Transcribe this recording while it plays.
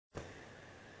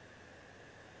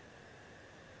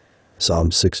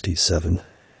Psalm 67.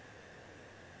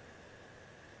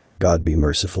 God be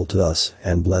merciful to us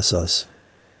and bless us,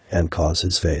 and cause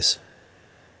his face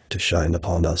to shine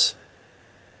upon us,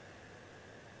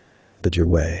 that your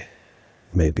way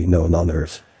may be known on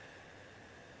earth,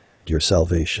 your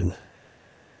salvation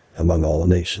among all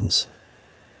nations.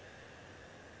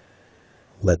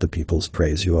 Let the peoples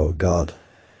praise you, O God.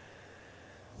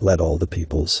 Let all the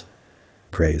peoples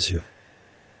praise you.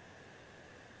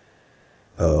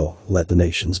 Oh, let the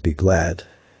nations be glad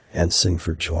and sing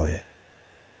for joy.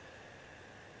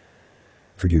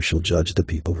 For you shall judge the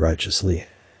people righteously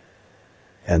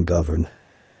and govern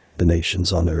the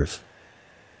nations on earth.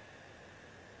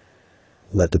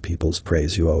 Let the peoples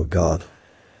praise you, O God.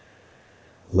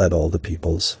 Let all the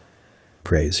peoples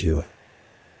praise you.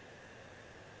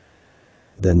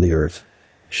 Then the earth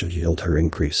shall yield her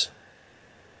increase.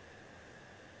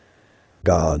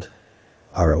 God,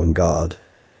 our own God,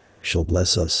 shall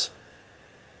bless us.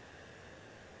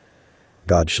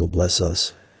 God shall bless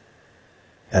us,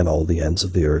 and all the ends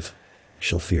of the earth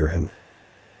shall fear him.